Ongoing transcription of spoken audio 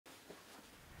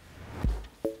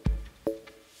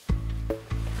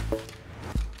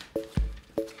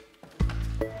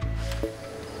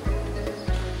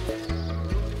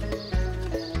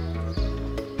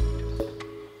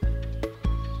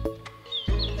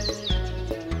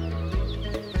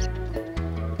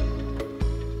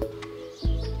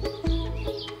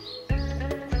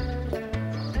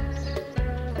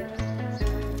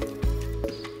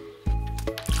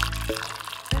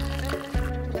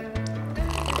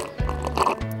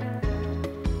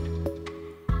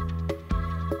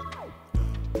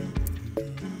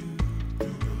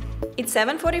It's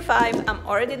 7:45, I'm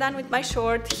already done with my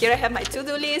short. Here I have my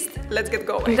to-do list. Let's get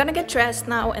going. I'm gonna get dressed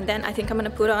now and then I think I'm gonna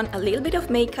put on a little bit of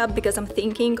makeup because I'm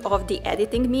thinking of the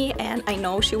editing me and I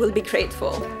know she will be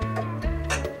grateful.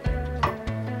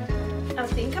 I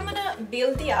think I'm gonna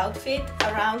build the outfit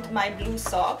around my blue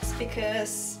socks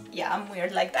because yeah, I'm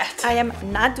weird like that. I am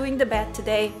not doing the bed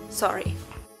today, sorry.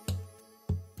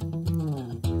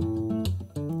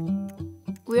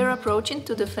 We're approaching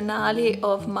to the finale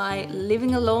of my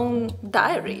living alone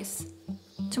diaries.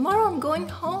 Tomorrow I'm going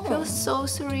home. It feels so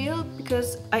surreal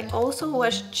because I also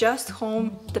was just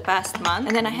home the past month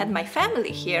and then I had my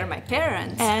family here, my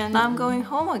parents, and now I'm going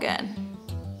home again.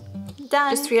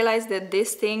 Done. Just realized that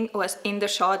this thing was in the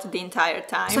shot the entire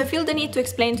time. So I feel the need to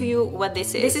explain to you what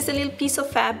this is. This is a little piece of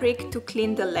fabric to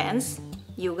clean the lens.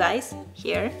 You guys,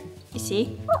 here, you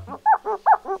see?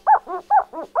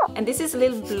 And this is a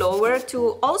little blower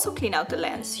to also clean out the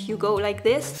lens. You go like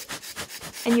this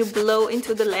and you blow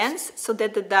into the lens so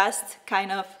that the dust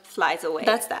kind of flies away.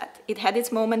 That's that. It had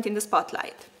its moment in the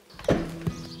spotlight.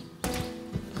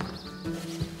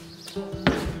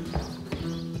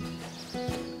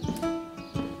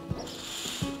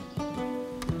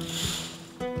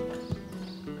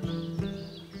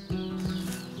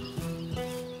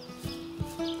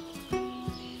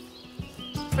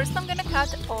 First I'm gonna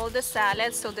cut all the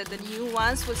salads so that the new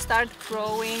ones will start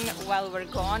growing while we're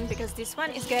gone because this one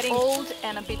is getting old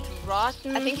and a bit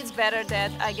rotten. I think it's better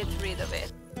that I get rid of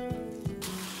it.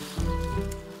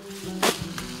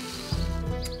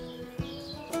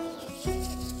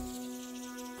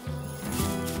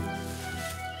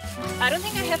 I don't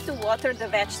think I have to water the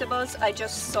vegetables, I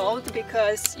just salt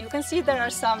because you can see there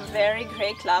are some very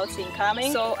gray clouds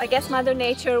incoming. So I guess Mother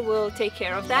Nature will take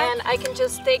care of that and I can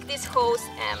just take this hose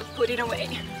and put it away.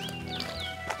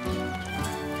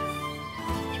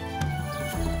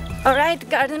 Alright,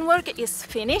 garden work is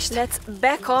finished. Let's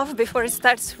back off before it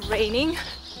starts raining.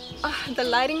 The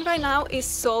lighting right now is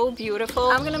so beautiful.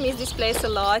 I'm gonna miss this place a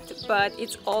lot, but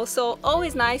it's also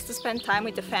always nice to spend time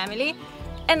with the family.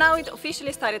 And now it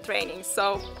officially started raining,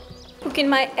 so cooking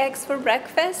my eggs for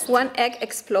breakfast. One egg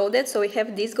exploded, so we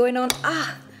have this going on.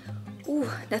 Ooh,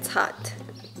 that's hot.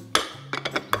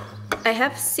 I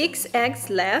have 6 eggs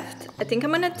left. I think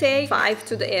I'm gonna take 5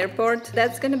 to the airport.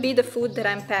 That's gonna be the food that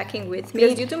I'm packing with me.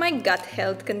 Because due to my gut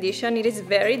health condition, it is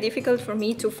very difficult for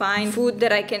me to find food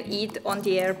that I can eat on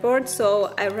the airport,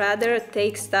 so I rather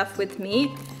take stuff with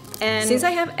me. And since I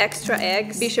have extra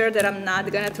eggs, be sure that I'm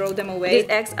not gonna throw them away.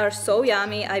 These eggs are so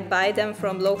yummy. I buy them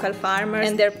from local farmers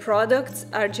and their products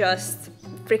are just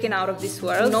freaking out of this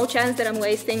world. No chance that I'm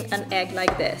wasting an egg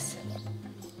like this.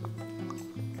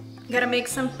 Gotta make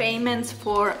some payments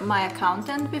for my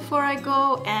accountant before I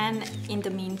go, and in the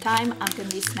meantime I'm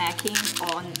gonna be snacking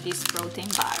on this protein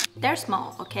bar. They're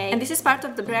small, okay? And this is part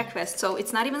of the breakfast, so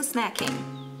it's not even snacking.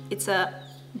 It's a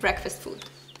breakfast food.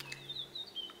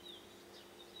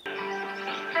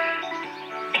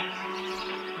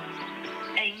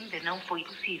 Não foi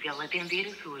possível atender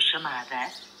a sua chamada,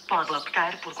 pode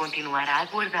optar por continuar a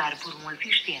aguardar por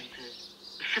assistente.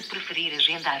 Se preferir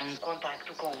agendar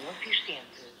contacto com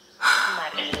assistente,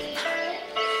 marque.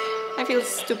 I feel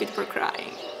stupid for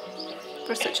crying.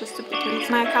 For such a stupid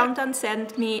reason. My accountant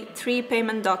sent me 3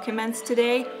 payment documents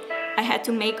today. I had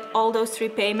to make all those 3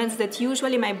 payments that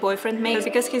usually my boyfriend makes.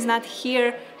 Because he's not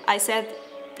here, I said,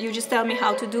 you just tell me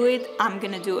how to do it, I'm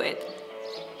gonna do it.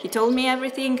 He told me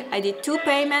everything, I did 2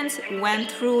 payments,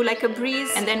 went through like a breeze,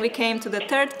 and then we came to the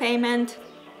 3rd payment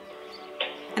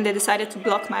and they decided to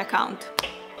block my account.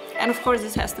 And of course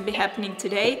this has to be happening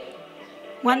today,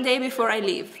 one day before I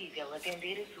leave.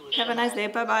 Have a nice day,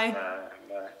 bye-bye.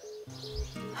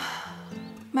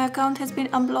 My account has been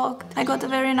unblocked. I got a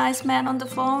very nice man on the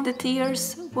phone, the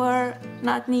tears were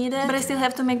not needed, but I still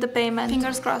have to make the payment.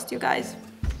 Fingers crossed, you guys.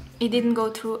 It didn't go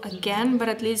through again, but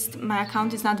at least my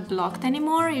account is not blocked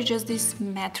anymore. It's just this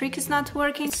metric is not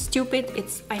working. It's stupid,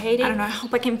 I hate it. I don't know, I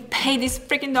hope I can pay this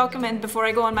freaking document before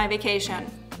I go on my vacation.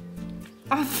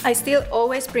 I still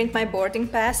always print my boarding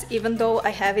pass, even though I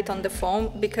have it on the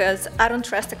phone, because I don't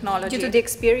trust technology. Due to the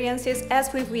experiences,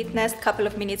 as we've witnessed a couple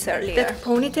of minutes earlier. That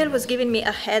ponytail was giving me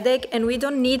a headache, and we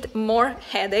don't need more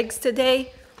headaches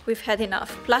today. We've had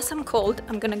enough. Plus I'm cold,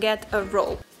 I'm gonna get a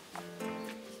robe.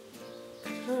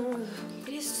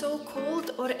 It is so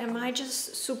cold, or am I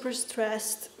just super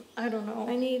stressed? I don't know.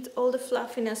 I need all the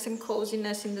fluffiness and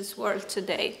coziness in this world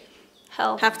today.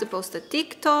 Help. Have to post a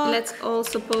TikTok. Let's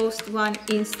also post one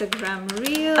Instagram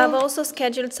reel. I've also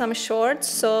scheduled some shorts,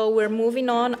 so we're moving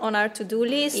on our to-do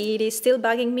list. It is still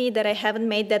bugging me that I haven't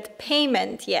made that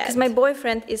payment yet, because my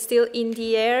boyfriend is still in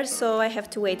the air, so I have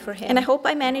to wait for him. And I hope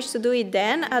I manage to do it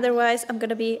then, otherwise I'm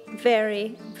gonna be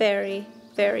very, very,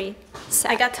 very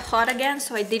sad. I got hot again,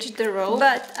 so I ditched the rope,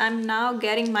 but I'm now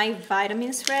getting my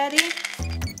vitamins ready.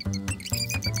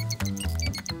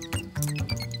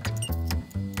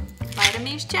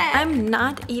 Vitamins check. I'm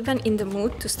not even in the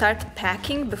mood to start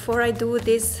packing before I do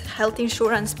this health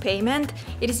insurance payment.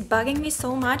 It is bugging me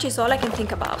so much, it's all I can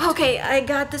think about. Okay, I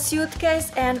got the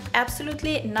suitcase and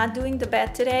absolutely not doing the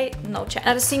bed today. No chance.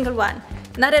 Not a single one.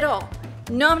 Not at all.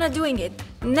 No, I'm not doing it.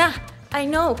 Nah, I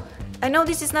know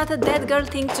this is not a dead girl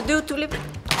thing to do, to live.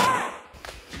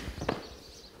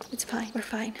 It's fine, we're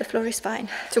fine. The floor is fine.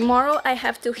 Tomorrow I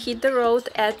have to hit the road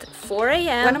at 4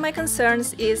 a.m. One of my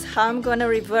concerns is how I'm gonna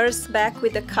reverse back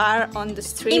with the car on the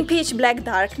street in pitch black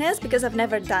darkness, because I've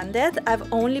never done that.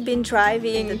 I've only been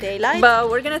driving in the daylight, but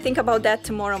we're gonna think about that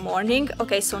tomorrow morning.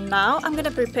 Okay, so now I'm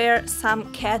gonna prepare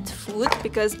some cat food,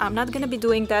 because I'm not gonna be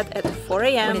doing that at 4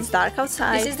 a.m. when it's dark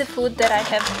outside. This is the food that I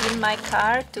have in my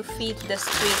car to feed the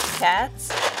street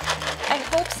cats. I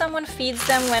hope someone feeds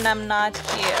them when I'm not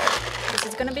here.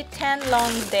 It's gonna be 10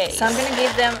 long days, so I'm gonna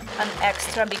give them an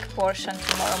extra big portion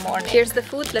tomorrow morning. Here's the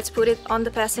food, let's put it on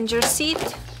the passenger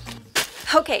seat.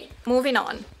 Okay, moving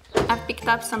on. I've picked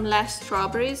up some last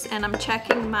strawberries and I'm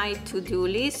checking my to-do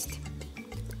list.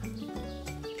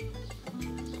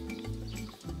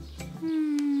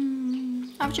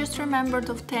 I've just remembered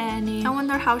of Tanny. I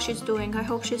wonder how she's doing. I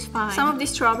hope she's fine. Some of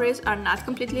these strawberries are not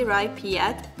completely ripe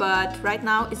yet, but right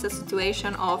now it's a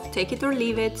situation of take it or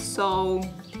leave it, so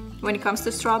when it comes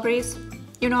to strawberries,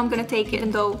 you know I'm gonna take it, even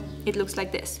though it looks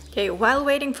like this. Okay, while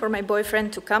waiting for my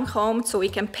boyfriend to come home so we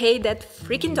can pay that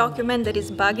freaking document that is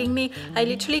bugging me, I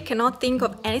literally cannot think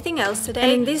of anything else today.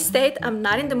 And in this state, I'm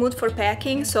not in the mood for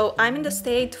packing, so I'm in the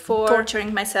state for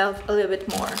torturing myself a little bit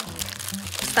more.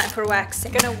 It's time for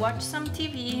waxing. I'm gonna watch some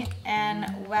TV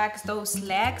and wax those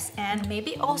legs and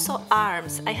maybe also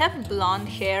arms. I have blonde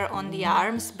hair on the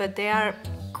arms, but they are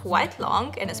quite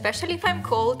long, and especially if I'm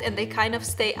cold and they kind of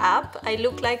stay up, I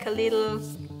look like a little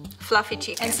fluffy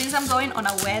chicken. And since I'm going on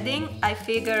a wedding, I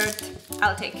figured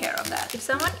I'll take care of that. If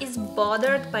someone is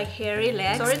bothered by hairy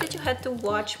legs, sorry that you had to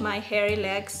watch my hairy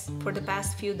legs for the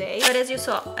past few days, but as you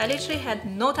saw, I literally had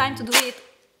no time to do it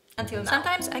until now.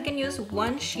 Sometimes I can use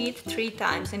one sheet 3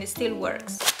 times and it still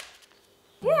works.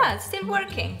 Yeah, it's still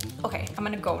working. Okay, I'm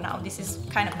gonna go now. This is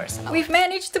kind of personal. We've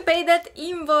managed to pay that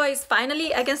invoice.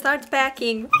 Finally, I can start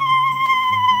packing.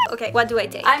 Okay, what do I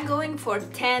take? I'm going for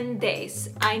 10 days.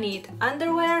 I need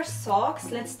underwear, socks.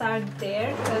 Let's start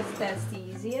there because that's the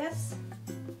easiest.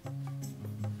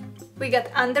 We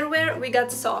got underwear, we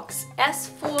got socks. As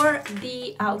for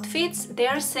the outfits, they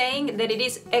are saying that it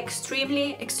is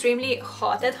extremely, extremely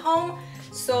hot at home.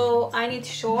 So I need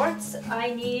shorts,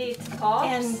 I need tops,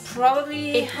 and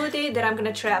probably a hoodie that I'm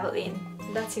gonna travel in.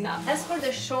 That's enough. As for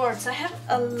the shorts, I have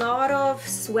a lot of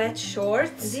sweat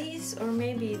shorts. These or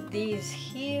maybe these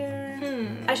here.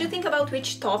 I should think about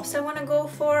which tops I wanna go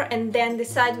for and then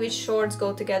decide which shorts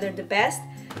go together the best.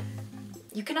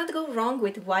 You cannot go wrong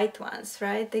with white ones,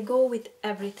 right? They go with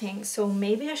everything. So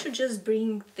maybe I should just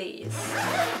bring these.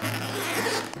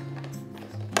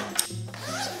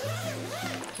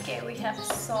 We have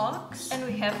socks and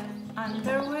we have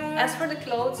underwear. As for the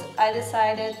clothes, I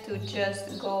decided to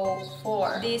just go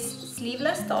for this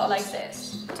sleeveless top like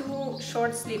this. 2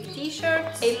 short sleeve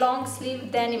t-shirts, a long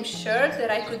sleeve denim shirt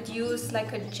that I could use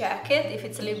like a jacket if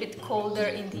it's a little bit colder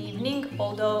in the evening,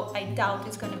 although I doubt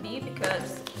it's gonna be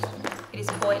because it is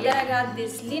boiling. Then I got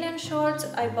these linen shorts.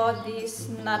 I bought these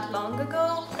not long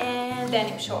ago, and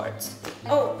denim shorts.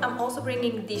 Oh, I'm also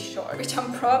bringing this short, which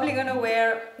I'm probably gonna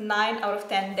wear 9 out of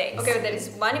 10 days. Okay, but there is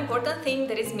one important thing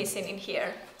that is missing in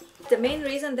here. The main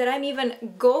reason that I'm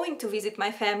even going to visit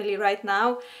my family right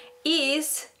now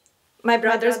is my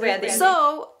brother's wedding.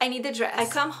 So I need a dress. I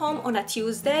come home on a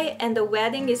Tuesday and the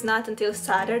wedding is not until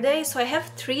Saturday, so I have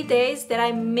 3 days that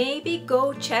I maybe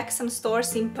go check some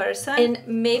stores in person and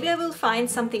maybe I will find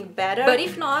something better. But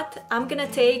if not, I'm gonna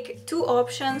take 2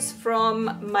 options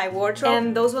from my wardrobe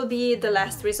and those will be the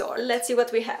last resort. Let's see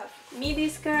what we have. Midi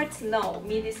skirts, no.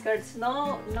 Midi skirts,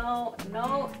 no, no,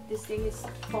 no. This thing is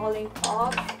falling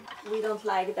off. We don't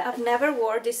like that. I've never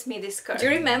wore this midi skirt. Do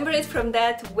you remember it from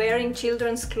that wearing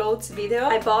children's clothes video?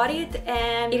 I bought it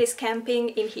and it is camping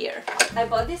in here. I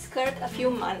bought this skirt a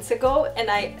few months ago and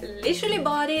I literally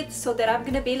bought it so that I'm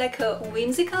gonna be like a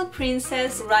whimsical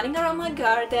princess running around my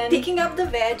garden, picking up the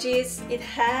veggies. It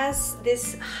has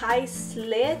this high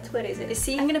slit. What is it? You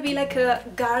see, I'm gonna be like a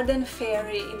garden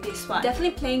fairy in this one.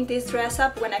 Definitely playing this dress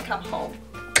up when I come home.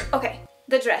 Okay.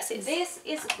 The dresses. This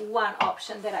is one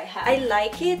option that I have. I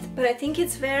like it, but I think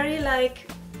it's very like,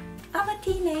 I'm a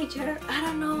teenager, I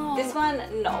don't know. This one,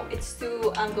 no, it's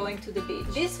too, I'm going to the beach.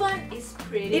 This one is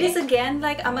pretty. It is again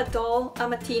like, I'm a doll,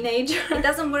 I'm a teenager. It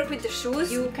doesn't work with the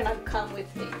shoes. You cannot come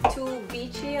with me. Too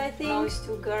beachy, I think. No, it's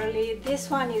too girly. This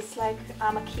one is like,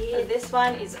 I'm a kid. This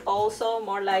one is also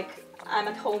more like, I'm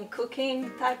at home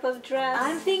cooking type of dress.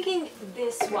 I'm thinking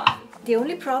this one. The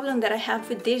only problem that I have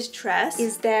with this dress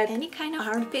is that any kind of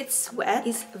armpit sweat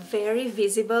is very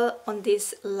visible on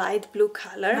this light blue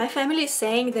color. My family is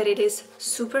saying that it is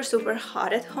super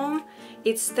hot at home.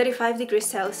 It's 35 degrees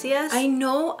Celsius. I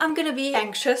know I'm gonna be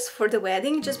anxious for the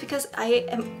wedding just because I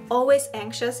am always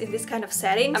anxious in this kind of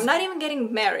settings. I'm not even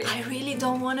getting married. I really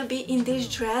don't want to be in this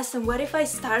dress, and what if I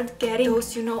start getting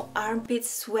those, you know, armpit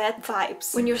sweat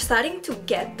vibes? When you're starting to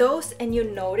get those and you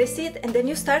notice it, and then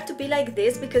you start to be like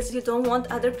this because you don't want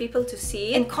other people to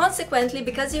see it, and consequently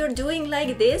because you're doing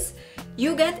like this,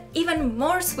 you get even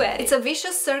more sweat. It's a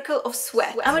vicious circle of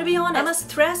sweat. I'm gonna be honest, I'm a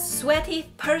stressed, sweaty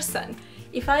person.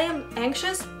 If I am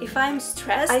anxious, if I'm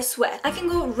stressed, I sweat. I can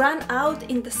go run out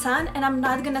in the sun and I'm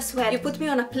not gonna sweat. You put me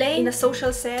on a plane, in a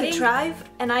social setting, to drive,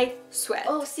 and I sweat.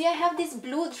 Oh, see, I have this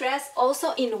blue dress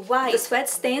also in white. The sweat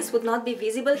stains would not be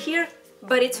visible here,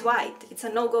 but it's white. It's a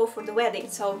no-go for the wedding,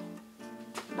 so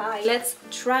bye. Let's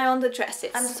try on the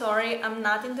dresses. I'm sorry, I'm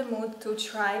not in the mood to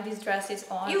try these dresses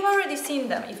on. You've already seen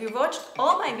them. If you've watched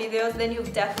all my videos, then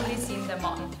you've definitely seen them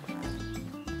on.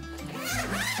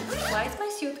 Why is my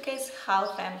suitcase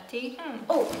half empty?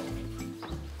 Oh,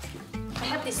 I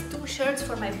have these 2 shirts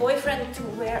for my boyfriend to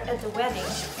wear at the wedding.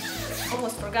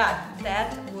 Almost forgot,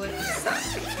 that would suck.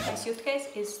 My suitcase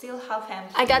is still half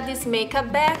empty. I got this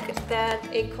makeup bag that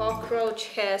a cockroach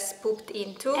has pooped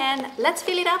into, and let's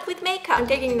fill it up with makeup. I'm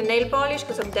taking the nail polish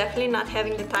because I'm definitely not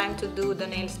having the time to do the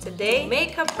nails today.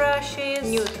 Makeup brushes,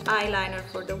 nude eyeliner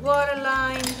for the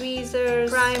waterline,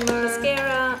 tweezers, primer,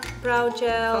 mascara, brow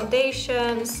gel,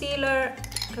 foundation,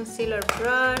 concealer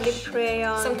brush, lip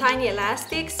crayon, some tiny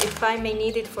elastics if I may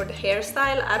need it for the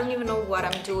hairstyle. I don't even know what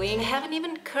I'm doing. I haven't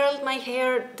even curled my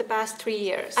hair the past 3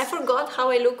 years. I forgot how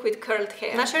I look with curled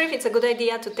hair. I'm not sure if it's a good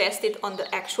idea to test it on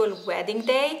the actual wedding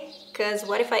day, because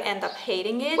what if I end up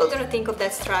hating it? We're gonna think of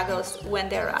that struggles when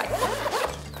they arrive.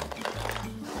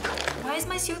 Why is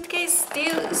my suitcase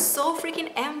still so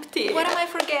freaking empty? What am I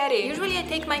forgetting? Usually I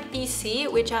take my PC,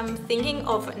 which I'm thinking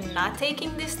of not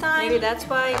taking this time. Maybe that's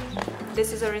why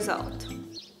this is a result.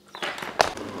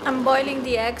 I'm boiling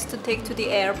the eggs to take to the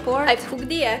airport. I've cooked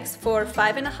the eggs for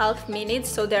 5.5 minutes,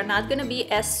 so they're not gonna be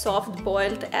as soft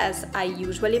boiled as I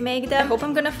usually make them. I hope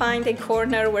I'm gonna find a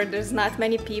corner where there's not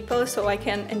many people so I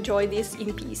can enjoy this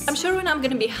in peace. I'm sure when I'm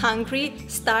gonna be hungry,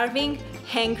 starving,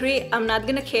 hangry, I'm not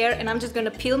gonna care and I'm just gonna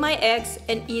peel my eggs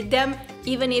and eat them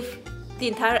even if the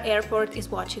entire airport is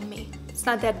watching me. It's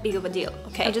not that big of a deal,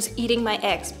 okay? I'm just eating my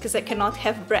eggs because I cannot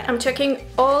have bread. I'm checking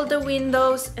all the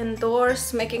windows and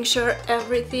doors, making sure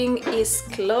everything is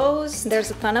closed.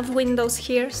 There's a ton of windows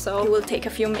here, so it will take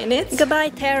a few minutes. Goodbye,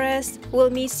 terrace.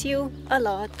 We'll miss you a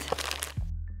lot.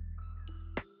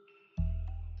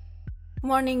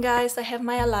 Morning, guys. I have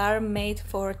my alarm made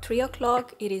for 3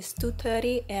 o'clock. It is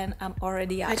 2:30 and I'm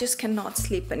already up. I just cannot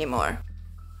sleep anymore.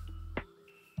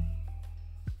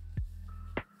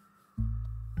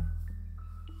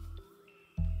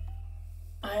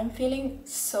 I'm feeling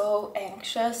so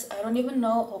anxious. I don't even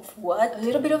know of what. A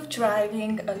little bit of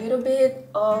driving, a little bit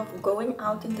of going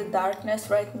out in the darkness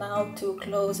right now to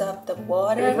close up the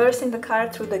water. Reversing the car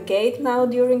through the gate now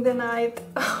during the night.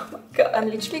 Oh my god. I'm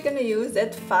literally gonna use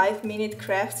that 5-minute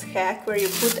crafts hack where you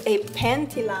put a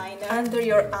panty liner under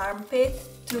your armpit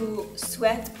to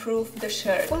sweat-proof the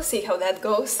shirt. We'll see how that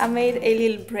goes. I made a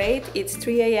little braid. It's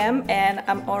 3 a.m. and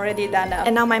I'm already done up.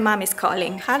 And now my mom is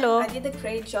calling. Hello. I did a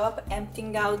great job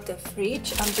emptying out the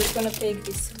fridge. I'm just gonna take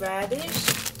this radish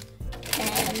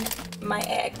and my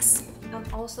eggs. I'm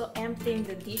also emptying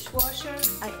the dishwasher.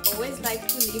 I always like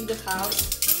to leave the house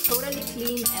totally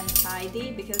clean and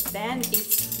tidy because then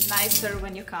it's nicer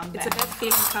when you come back. It's a bad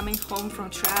feeling coming home from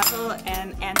travel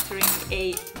and entering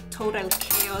a total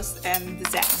chaos and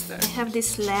disaster. I have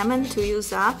this lemon to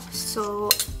use up, so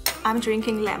I'm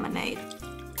drinking lemonade.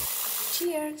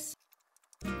 Cheers!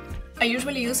 I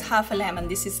usually use half a lemon.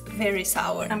 This is very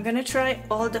sour. I'm gonna try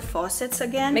all the faucets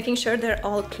again, making sure they're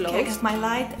all closed. Okay, I got my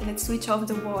light. Let's switch off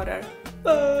the water.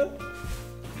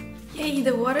 Yay,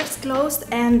 the water's closed,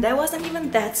 and that wasn't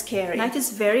even that scary. Night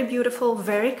is very beautiful,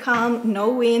 very calm, no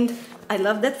wind. I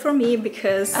love that for me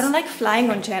because I don't like flying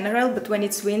on general, but when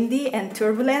it's windy and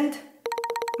turbulent,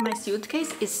 my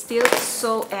suitcase is still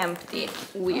so empty.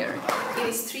 Weird. It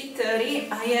is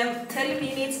 3:30. I am 30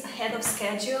 minutes ahead of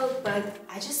schedule, but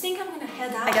I just think I'm gonna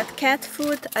head out. I got cat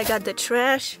food, I got the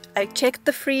trash, I checked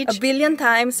the fridge a billion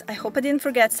times. I hope I didn't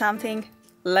forget something.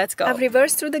 Let's go. I've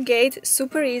reversed through the gate,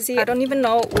 super easy. I don't even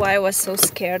know why I was so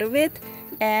scared of it.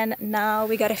 And now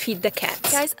we gotta feed the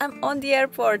cats. Guys, I'm on the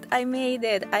airport. I made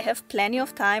it. I have plenty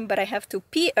of time, but I have to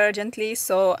pee urgently,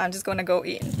 so I'm just gonna go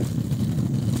in.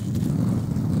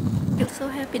 I'm so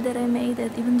happy that I made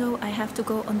it, even though I have to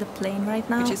go on the plane right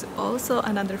now, which is also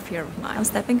another fear of mine. I'm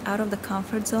stepping out of the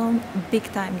comfort zone big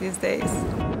time these days.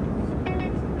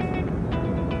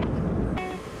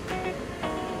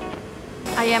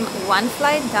 I am one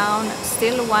flight down,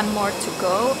 still one more to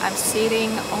go. I'm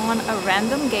sitting on a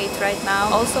random gate right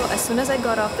now. Also, as soon as I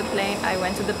got off the plane, I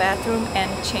went to the bathroom and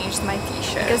changed my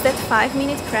t-shirt. Because that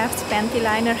 5-minute Crafts panty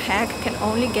liner hack can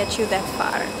only get you that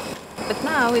far. But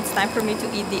now it's time for me to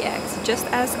eat the eggs, just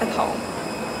as at home.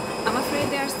 I'm afraid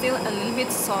they are still a little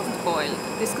bit soft-boiled.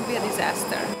 This could be a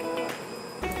disaster.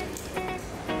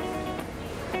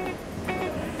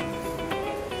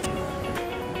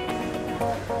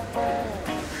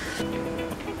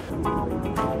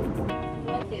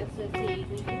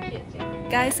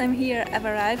 Guys, I'm here. I've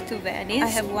arrived to Venice. I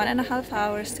have 1.5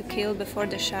 hours to kill before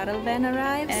the shuttle van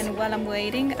arrives. And while I'm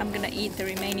waiting, I'm gonna eat the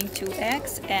remaining 2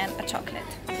 eggs and a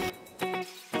chocolate.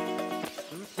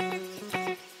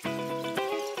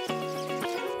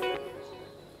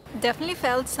 Definitely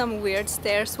felt some weird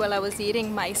stares while I was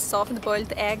eating my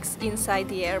soft-boiled eggs inside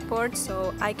the airport,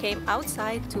 so I came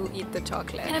outside to eat the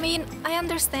chocolate. And I mean, I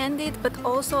understand it, but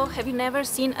also, have you never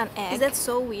seen an egg? Is that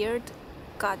so weird?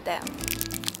 Goddamn.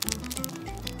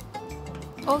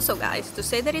 Also guys, to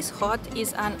say that it's hot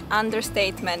is an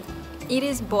understatement. It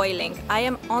is boiling. I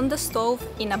am on the stove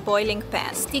in a boiling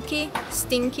pan. Sticky,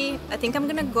 stinky. I think I'm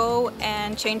gonna go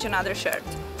and change another shirt.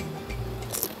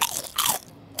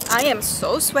 I am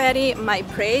so sweaty, my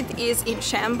braid is in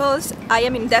shambles, I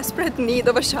am in desperate need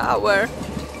of a shower.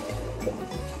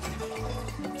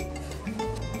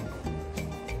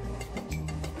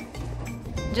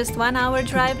 Just 1 hour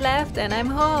drive left and I'm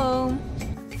home.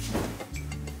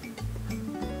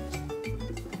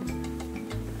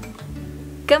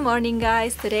 Good morning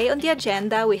guys! Today on the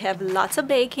agenda we have lots of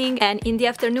baking, and in the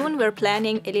afternoon we're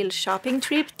planning a little shopping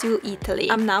trip to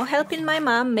Italy. I'm now helping my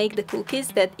mom make the cookies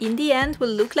that in the end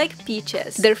will look like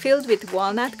peaches. They're filled with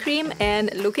walnut cream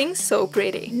and looking so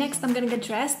pretty. Next I'm gonna get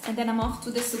dressed and then I'm off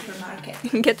to the supermarket.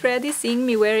 Get ready seeing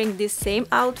me wearing this same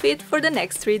outfit for the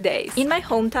next 3 days. In my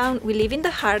hometown we live in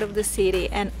the heart of the city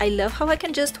and I love how I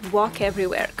can just walk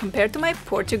everywhere compared to my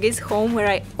Portuguese home where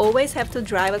I always have to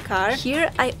drive a car.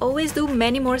 Here I always do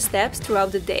many more steps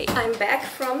throughout the day. I'm back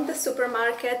from the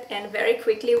supermarket and very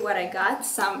quickly what I got,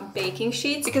 some baking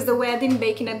sheets because the wedding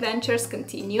baking adventures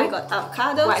continue. I got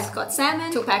avocados, Wise got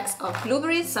salmon, 2 packs of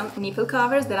blueberries, some nipple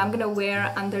covers that I'm gonna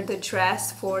wear under the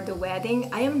dress for the wedding.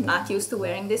 I am not used to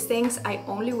wearing these things. I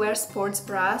only wear sports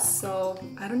bras, so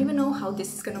I don't even know how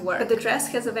this is gonna work. But the dress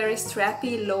has a very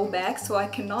strappy low back, so I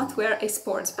cannot wear a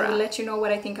sports bra. I'll let you know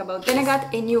what I think about this. Then I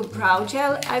got a new brow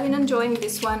gel. I've been enjoying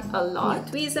this one a lot.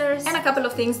 New tweezers and a couple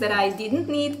of things that I didn't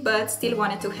need but still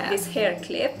wanted to have. These hair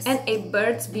clips and a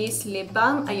Burt's Bees lip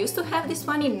balm. I used to have this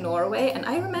one in Norway and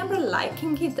I remember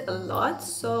liking it a lot,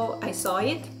 so I saw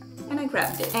it and I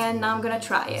grabbed it. And now I'm gonna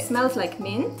try it. It smells like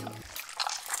mint.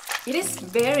 It is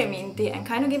very minty and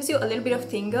kind of gives you a little bit of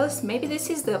tingles. Maybe this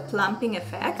is the plumping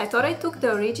effect. I thought I took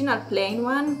the original plain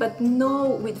one, but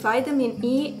no, with vitamin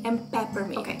E and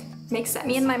peppermint. Okay. Makes sense.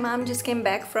 Me and my mom just came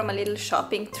back from a little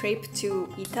shopping trip to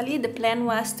Italy. The plan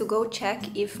was to go check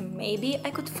if maybe I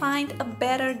could find a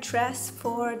better dress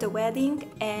for the wedding,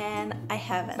 and I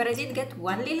haven't. But I did get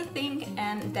one little thing,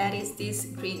 and that is this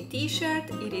green t-shirt.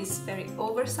 It is very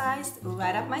oversized,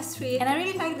 right up my street. And I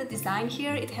really like the design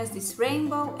here. It has this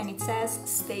rainbow and it says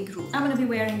stay groovy. I'm gonna be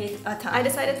wearing it a ton. I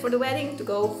decided for the wedding to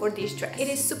go for this dress. It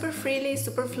is super frilly,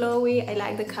 super flowy. I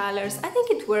like the colors. I think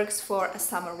it works for a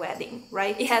summer wedding,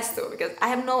 right? It has to, because I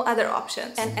have no other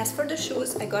options. And as for the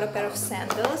shoes, I got a pair of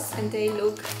sandals and they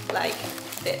look like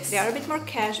this. They are a bit more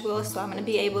casual, so I'm gonna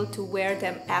be able to wear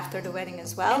them after the wedding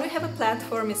as well. And we have a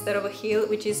platform instead of a heel,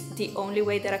 which is the only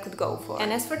way that I could go for.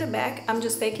 And as for the bag, I'm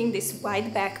just taking this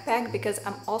white backpack because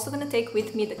I'm also gonna take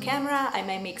with me the camera. I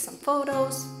may make some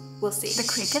photos. We'll see. The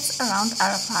crickets around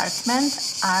our apartment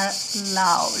are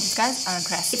loud. These guys are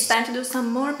aggressive. It's time to do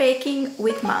some more baking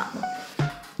with Mom.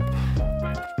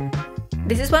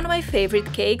 This is one of my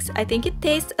favorite cakes. I think it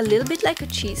tastes a little bit like a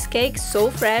cheesecake,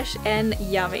 so fresh and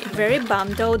yummy. Very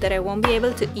bummed though that I won't be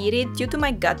able to eat it due to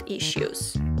my gut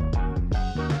issues.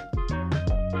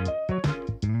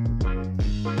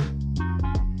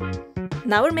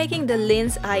 Now we're making the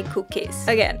Lin's Eye cookies.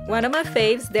 Again, one of my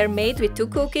faves. They're made with 2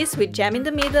 cookies with jam in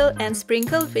the middle and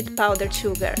sprinkled with powdered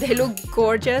sugar. They look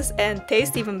gorgeous and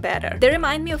taste even better. They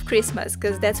remind me of Christmas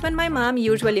because that's when my mom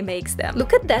usually makes them.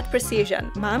 Look at that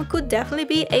precision. Mom could definitely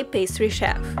be a pastry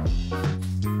chef.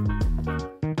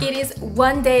 It is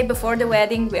one day before the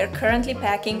wedding. We're currently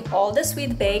packing all the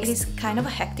sweet bakes. It is kind of a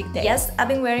hectic day. Yes, I've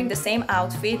been wearing the same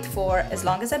outfit for as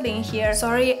long as I've been here.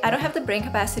 Sorry, I don't have the brain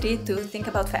capacity to think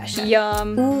about fashion.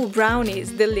 Yum! Ooh,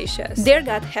 brownies, delicious. Dear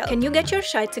God, help. Can you get your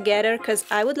shite together? Because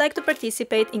I would like to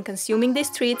participate in consuming these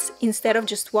treats instead of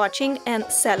just watching and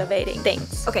salivating.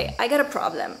 Thanks. Okay, I got a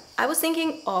problem. I was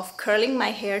thinking of curling my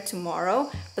hair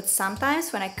tomorrow, but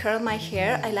sometimes when I curl my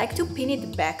hair, I like to pin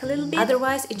it back a little bit.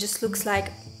 Otherwise, it just looks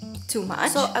like too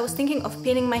much. So I was thinking of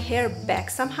pinning my hair back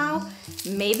somehow,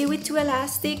 maybe with 2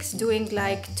 elastics, doing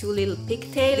like 2 little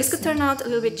pigtails. This could turn out a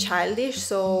little bit childish,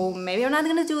 so maybe I'm not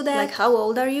gonna do that. Like, how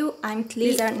old are you? I'm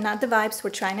 3. These are not the vibes we're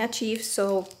trying to achieve,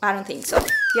 so I don't think so.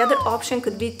 The other option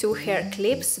could be 2 hair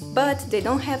clips, but they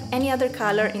don't have any other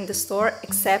color in the store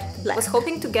except black. I was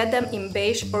hoping to get them in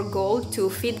beige or gold to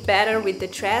fit better with the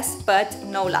dress, but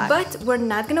no luck. But we're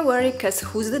not gonna worry, because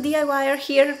who's the DIYer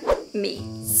here? Me.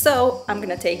 So I'm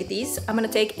gonna take these. I'm gonna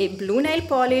take a blue nail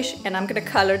polish and I'm gonna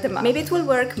color them up. Maybe it will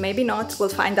work, maybe not. We'll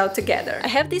find out together. I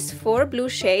have these 4 blue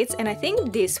shades and I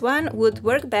think this one would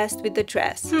work best with the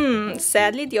dress.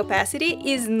 Sadly the opacity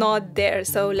is not there,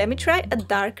 so let me try a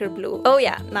darker blue. Oh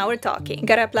yeah, now we're talking.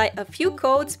 Gotta apply a few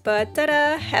coats, but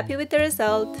ta-da! Happy with the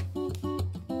result.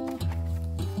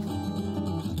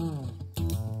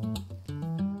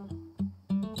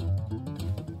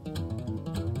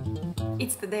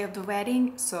 It's the day of the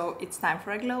wedding, so it's time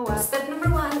for a glow up. Step number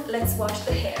 1, let's wash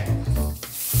the hair.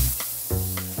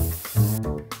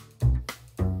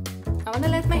 I wanna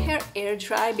let my hair air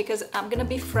dry because I'm gonna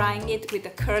be frying it with a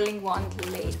curling wand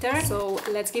later. So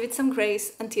let's give it some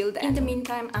grace until then. In the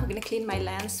meantime, I'm gonna clean my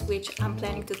lens, which I'm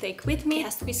planning to take with me. It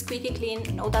has to be squeaky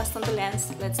clean, no dust on the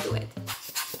lens. Let's do it.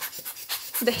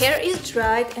 The hair is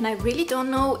dried and I really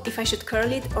don't know if I should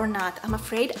curl it or not. I'm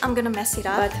afraid I'm gonna mess it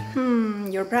up.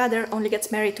 But your brother only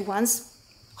gets married once,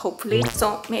 hopefully.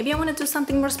 So maybe I want to do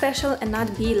something more special and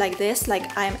not be like this,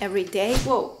 like I am every day.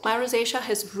 Whoa, my rosacea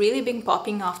has really been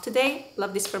popping off today.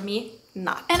 Love this for me.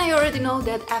 Not. And I already know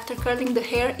that after curling the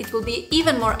hair it will be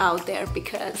even more out there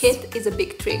because heat is a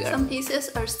big trigger. Some pieces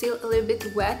are still a little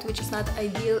bit wet, which is not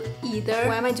ideal either.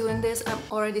 Why am I doing this? I'm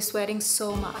already sweating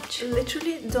so much.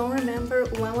 Literally don't remember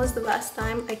when was the last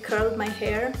time I curled my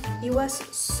hair. It was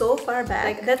so far back.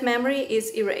 Like, that memory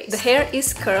is erased. The hair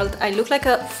is curled. I look like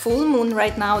a full moon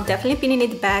right now. Definitely pinning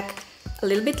it back a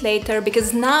little bit later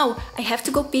because now I have to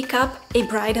go pick up a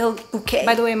bridal bouquet.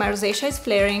 By the way, my rosacea is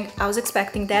flaring. I was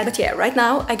expecting that, but yeah, right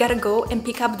now I gotta go and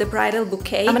pick up the bridal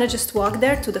bouquet. I'm gonna just walk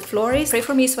there to the florist. Pray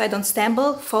for me so I don't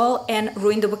stumble, fall and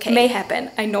ruin the bouquet. May happen.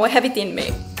 I know I have it in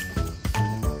me.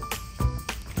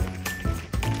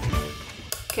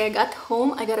 Okay, I got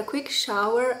home, I got a quick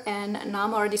shower and now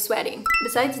I'm already sweating.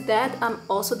 Besides that, I'm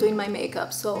also doing my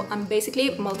makeup, so I'm basically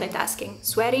multitasking,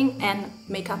 sweating and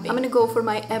makeuping. I'm gonna go for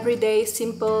my everyday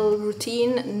simple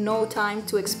routine, no time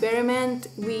to experiment.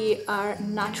 We are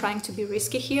not trying to be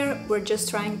risky here, we're just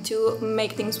trying to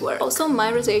make things work. Also,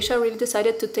 my rosacea really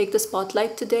decided to take the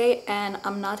spotlight today and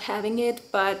I'm not having it,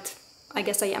 but I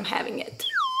guess I am having it.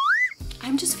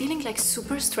 I'm just feeling like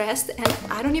super stressed and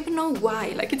I don't even know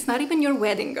why. Like, it's not even your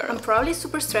wedding, girl. I'm probably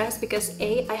super stressed because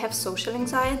A, I have social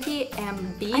anxiety,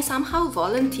 and B, I somehow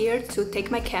volunteered to take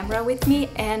my camera with me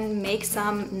and make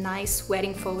some nice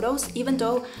wedding photos, even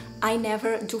though I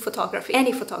never do photography,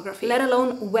 any photography, let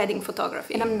alone wedding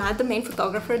photography. And I'm not the main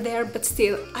photographer there, but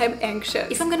still, I'm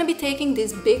anxious. If I'm gonna be taking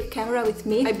this big camera with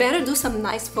me, I better do some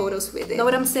nice photos with it. Know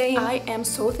what I'm saying? I am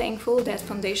so thankful that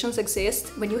foundations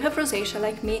exist. When you have rosacea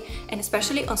like me, and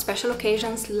especially on special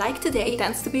occasions like today, it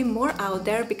tends to be more out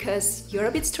there because you're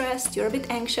a bit stressed, you're a bit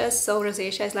anxious, so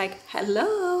rosacea is like,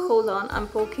 hello! Hold on, I'm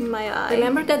poking my eye.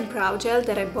 Remember that brow gel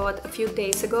that I bought a few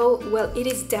days ago? Well, it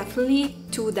is definitely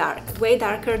too dark, way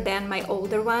darker than my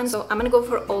older one. So I'm gonna go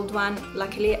for old one.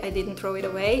 Luckily, I didn't throw it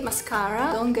away.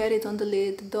 Mascara. Don't get it on the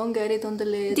lid. Don't get it on the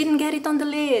lid. Didn't get it on the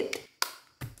lid.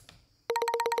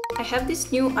 I have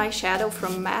this new eyeshadow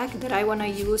from MAC that I want to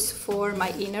use for my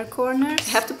inner corners. I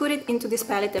have to put it into this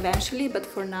palette eventually, but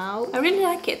for now, I really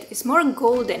like it. It's more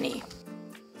golden-y.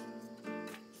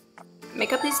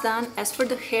 Makeup is done. As for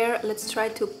the hair, let's try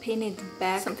to pin it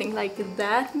back. Something like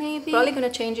that, maybe. Probably gonna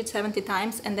change it 70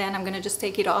 times and then I'm gonna just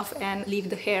take it off and leave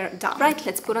the hair down. Right,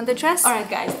 let's put on the dress. Alright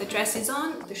guys, the dress is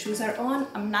on, the shoes are on.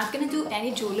 I'm not gonna do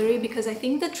any jewelry because I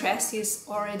think the dress is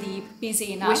already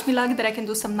busy enough. Wish me luck that I can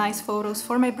do some nice photos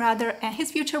for my brother and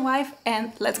his future wife,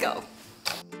 and let's go.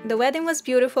 The wedding was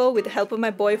beautiful. With the help of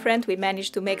my boyfriend, we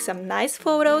managed to make some nice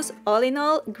photos. All in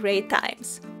all, great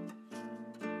times.